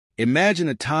Imagine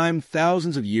a time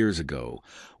thousands of years ago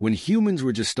when humans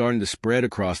were just starting to spread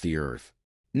across the earth.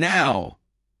 Now,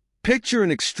 picture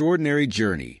an extraordinary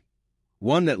journey,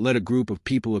 one that led a group of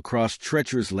people across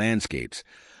treacherous landscapes,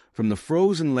 from the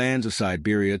frozen lands of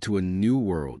Siberia to a new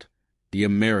world, the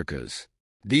Americas.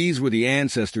 These were the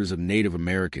ancestors of Native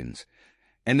Americans,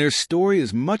 and their story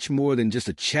is much more than just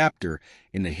a chapter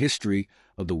in the history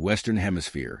of the Western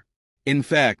Hemisphere. In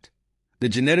fact, the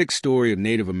genetic story of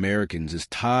Native Americans is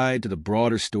tied to the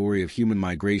broader story of human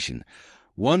migration,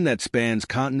 one that spans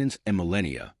continents and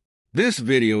millennia. This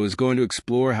video is going to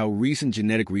explore how recent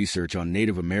genetic research on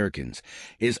Native Americans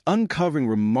is uncovering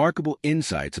remarkable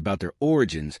insights about their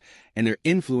origins and their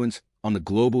influence on the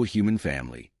global human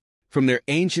family. From their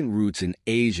ancient roots in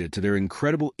Asia to their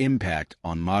incredible impact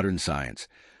on modern science,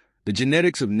 the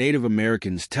genetics of Native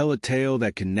Americans tell a tale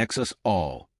that connects us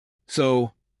all.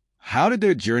 So, how did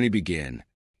their journey begin,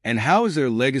 and how is their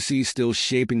legacy still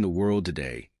shaping the world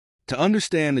today? To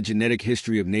understand the genetic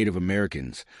history of Native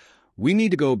Americans, we need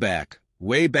to go back,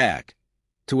 way back,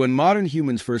 to when modern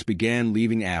humans first began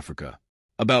leaving Africa.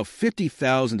 About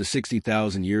 50,000 to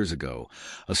 60,000 years ago,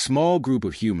 a small group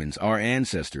of humans, our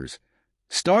ancestors,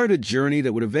 started a journey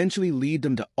that would eventually lead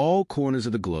them to all corners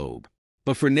of the globe.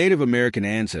 But for Native American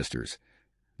ancestors,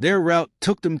 their route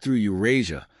took them through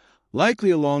Eurasia,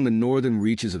 likely along the northern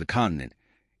reaches of the continent,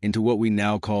 into what we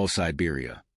now call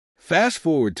Siberia. Fast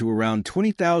forward to around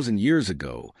 20,000 years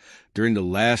ago, during the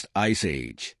last ice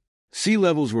age. Sea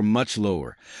levels were much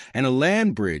lower, and a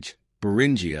land bridge,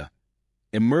 Beringia,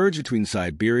 emerged between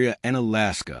Siberia and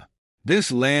Alaska. This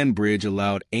land bridge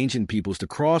allowed ancient peoples to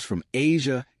cross from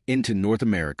Asia into North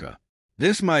America.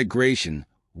 This migration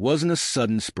wasn't a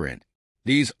sudden sprint.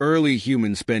 These early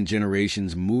humans spent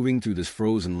generations moving through this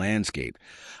frozen landscape,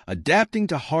 adapting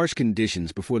to harsh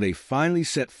conditions before they finally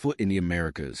set foot in the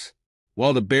Americas.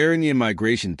 While the Beringian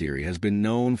migration theory has been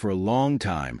known for a long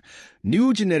time,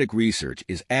 new genetic research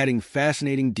is adding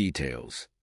fascinating details.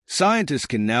 Scientists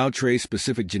can now trace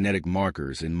specific genetic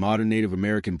markers in modern Native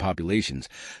American populations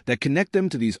that connect them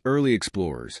to these early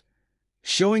explorers,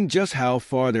 showing just how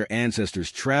far their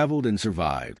ancestors traveled and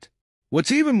survived. What's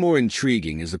even more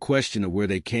intriguing is the question of where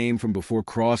they came from before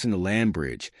crossing the land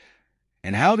bridge,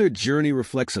 and how their journey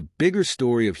reflects a bigger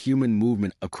story of human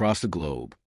movement across the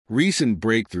globe. Recent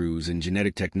breakthroughs in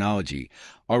genetic technology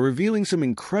are revealing some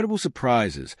incredible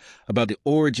surprises about the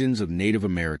origins of Native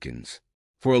Americans.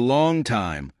 For a long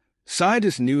time,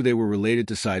 scientists knew they were related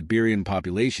to Siberian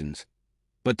populations,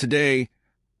 but today,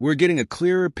 we're getting a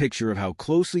clearer picture of how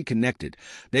closely connected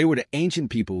they were to ancient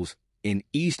peoples in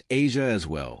East Asia as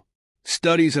well.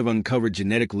 Studies have uncovered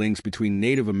genetic links between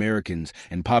Native Americans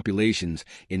and populations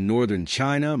in northern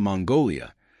China,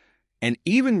 Mongolia, and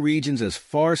even regions as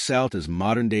far south as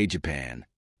modern-day Japan.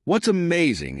 What's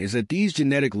amazing is that these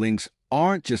genetic links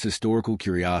aren't just historical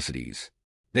curiosities.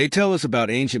 They tell us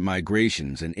about ancient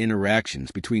migrations and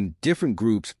interactions between different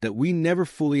groups that we never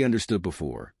fully understood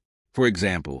before. For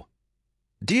example,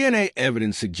 DNA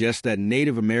evidence suggests that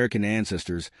Native American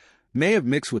ancestors may have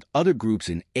mixed with other groups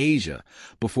in Asia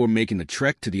before making the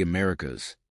trek to the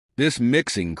Americas. This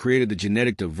mixing created the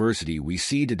genetic diversity we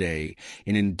see today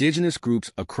in indigenous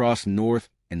groups across North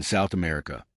and South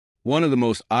America. One of the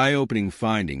most eye-opening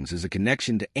findings is a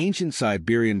connection to ancient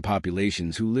Siberian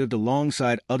populations who lived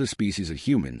alongside other species of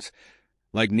humans,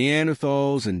 like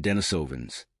Neanderthals and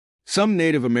Denisovans. Some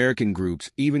Native American groups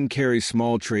even carry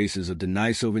small traces of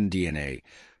Denisovan DNA,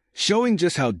 showing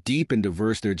just how deep and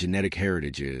diverse their genetic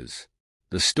heritage is.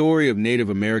 The story of Native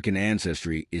American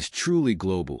ancestry is truly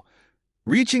global,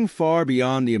 reaching far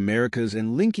beyond the Americas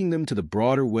and linking them to the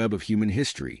broader web of human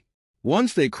history.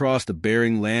 Once they crossed the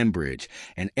Bering Land Bridge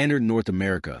and entered North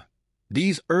America,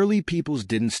 these early peoples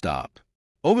didn't stop.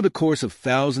 Over the course of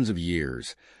thousands of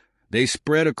years, they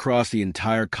spread across the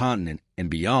entire continent and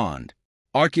beyond.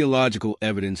 Archaeological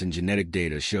evidence and genetic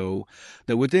data show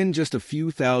that within just a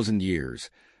few thousand years,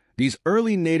 these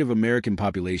early Native American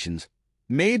populations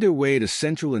made their way to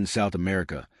Central and South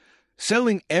America,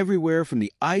 settling everywhere from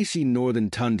the icy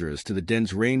northern tundras to the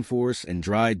dense rainforests and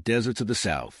dry deserts of the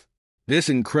South. This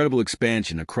incredible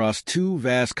expansion across two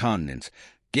vast continents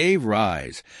gave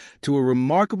rise to a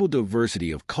remarkable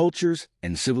diversity of cultures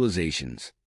and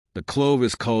civilizations. The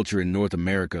Clovis culture in North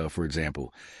America, for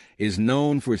example, is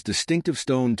known for its distinctive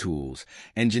stone tools,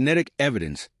 and genetic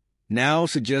evidence now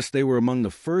suggests they were among the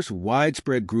first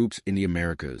widespread groups in the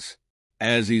Americas.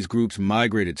 As these groups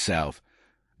migrated south,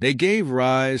 they gave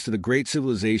rise to the great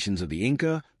civilizations of the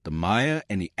Inca, the Maya,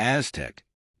 and the Aztec.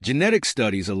 Genetic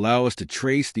studies allow us to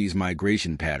trace these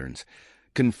migration patterns,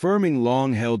 confirming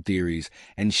long-held theories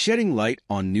and shedding light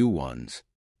on new ones.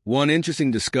 One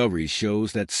interesting discovery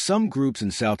shows that some groups in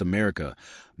South America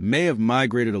may have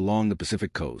migrated along the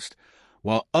Pacific coast,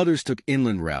 while others took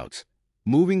inland routes,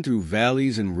 moving through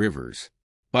valleys and rivers.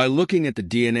 By looking at the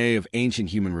DNA of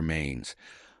ancient human remains,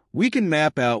 we can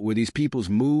map out where these peoples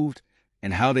moved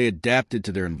and how they adapted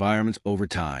to their environments over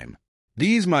time.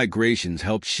 These migrations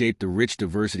helped shape the rich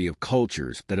diversity of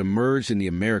cultures that emerged in the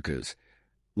Americas,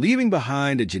 leaving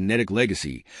behind a genetic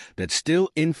legacy that still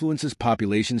influences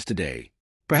populations today.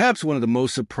 Perhaps one of the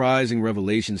most surprising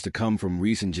revelations to come from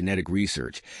recent genetic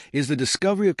research is the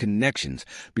discovery of connections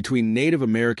between Native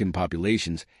American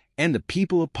populations and the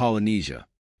people of Polynesia.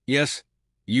 Yes,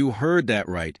 you heard that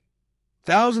right.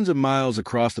 Thousands of miles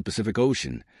across the Pacific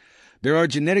Ocean, there are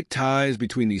genetic ties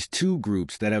between these two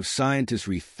groups that have scientists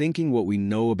rethinking what we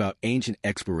know about ancient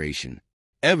exploration.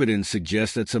 Evidence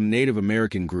suggests that some Native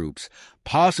American groups,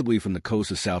 possibly from the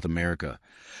coast of South America,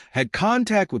 had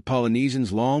contact with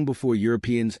Polynesians long before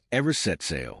Europeans ever set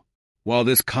sail. While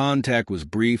this contact was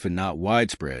brief and not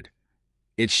widespread,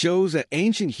 it shows that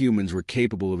ancient humans were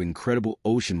capable of incredible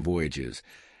ocean voyages,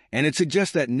 and it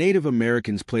suggests that Native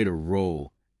Americans played a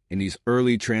role in these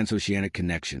early transoceanic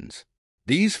connections.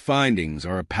 These findings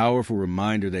are a powerful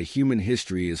reminder that human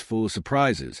history is full of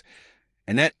surprises,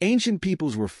 and that ancient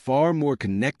peoples were far more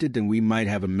connected than we might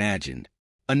have imagined.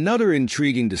 Another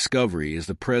intriguing discovery is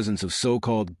the presence of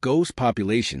so-called ghost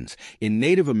populations in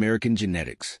Native American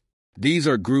genetics. These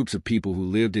are groups of people who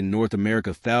lived in North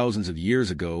America thousands of years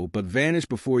ago but vanished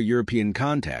before European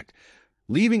contact,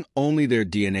 leaving only their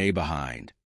DNA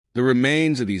behind. The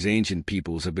remains of these ancient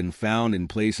peoples have been found in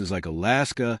places like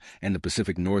Alaska and the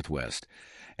Pacific Northwest,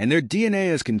 and their DNA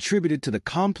has contributed to the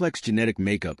complex genetic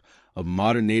makeup of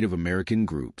modern Native American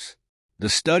groups. The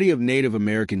study of Native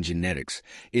American genetics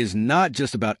is not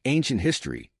just about ancient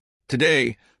history.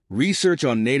 Today, research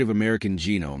on Native American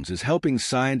genomes is helping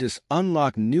scientists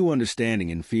unlock new understanding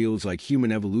in fields like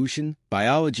human evolution,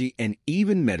 biology, and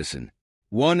even medicine.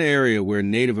 One area where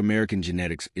Native American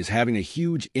genetics is having a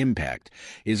huge impact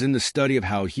is in the study of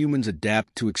how humans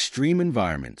adapt to extreme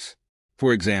environments.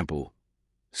 For example,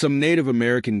 some Native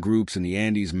American groups in the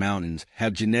Andes Mountains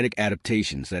have genetic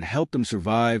adaptations that help them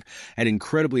survive at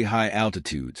incredibly high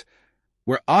altitudes,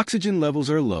 where oxygen levels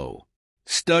are low.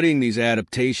 Studying these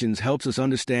adaptations helps us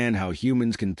understand how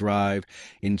humans can thrive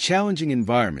in challenging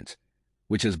environments,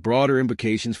 which has broader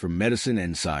implications for medicine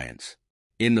and science.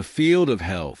 In the field of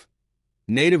health,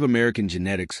 Native American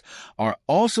genetics are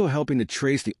also helping to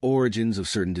trace the origins of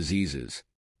certain diseases.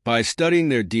 By studying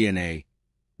their DNA,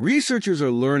 researchers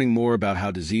are learning more about how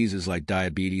diseases like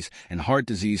diabetes and heart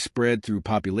disease spread through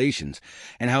populations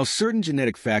and how certain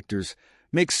genetic factors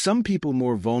make some people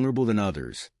more vulnerable than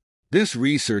others. This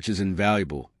research is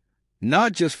invaluable,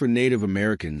 not just for Native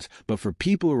Americans, but for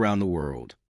people around the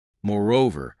world.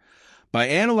 Moreover, by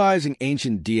analyzing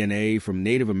ancient DNA from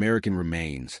Native American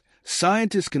remains,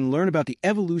 scientists can learn about the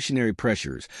evolutionary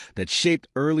pressures that shaped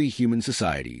early human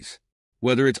societies.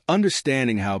 Whether it's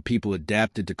understanding how people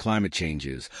adapted to climate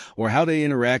changes or how they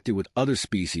interacted with other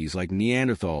species like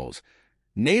Neanderthals,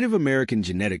 Native American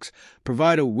genetics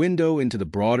provide a window into the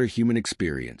broader human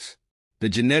experience. The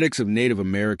genetics of Native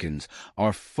Americans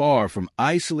are far from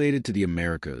isolated to the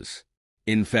Americas.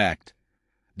 In fact,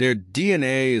 their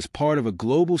DNA is part of a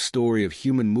global story of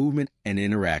human movement and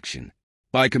interaction.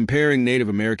 By comparing Native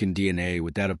American DNA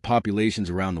with that of populations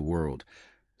around the world,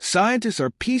 scientists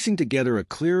are piecing together a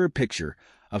clearer picture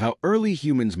of how early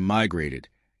humans migrated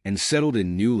and settled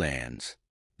in new lands.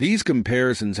 These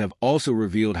comparisons have also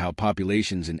revealed how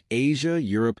populations in Asia,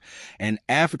 Europe, and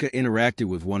Africa interacted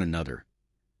with one another,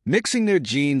 mixing their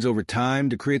genes over time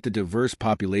to create the diverse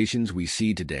populations we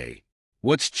see today.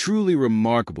 What's truly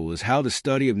remarkable is how the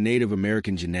study of Native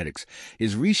American genetics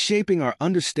is reshaping our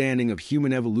understanding of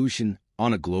human evolution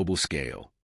on a global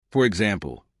scale. For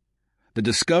example, the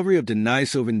discovery of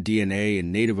Denisovan DNA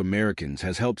in Native Americans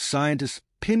has helped scientists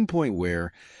pinpoint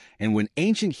where and when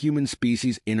ancient human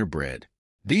species interbred.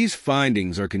 These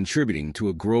findings are contributing to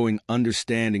a growing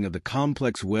understanding of the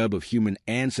complex web of human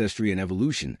ancestry and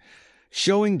evolution,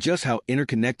 showing just how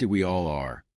interconnected we all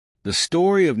are. The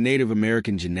story of Native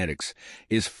American genetics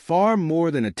is far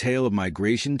more than a tale of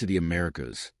migration to the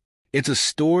Americas. It's a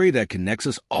story that connects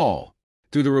us all.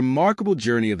 Through the remarkable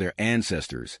journey of their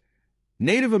ancestors,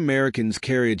 Native Americans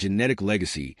carry a genetic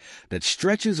legacy that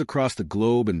stretches across the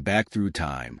globe and back through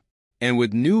time. And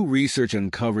with new research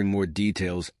uncovering more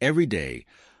details every day,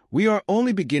 we are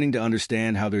only beginning to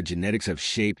understand how their genetics have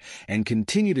shaped and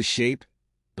continue to shape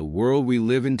the world we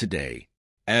live in today.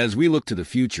 As we look to the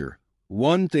future,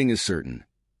 one thing is certain.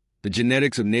 The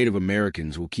genetics of Native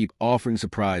Americans will keep offering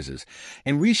surprises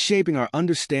and reshaping our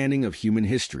understanding of human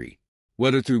history.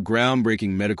 Whether through groundbreaking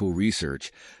medical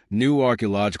research, new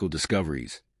archaeological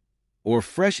discoveries, or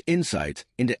fresh insights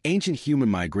into ancient human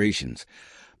migrations,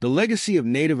 the legacy of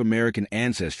Native American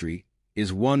ancestry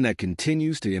is one that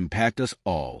continues to impact us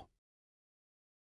all.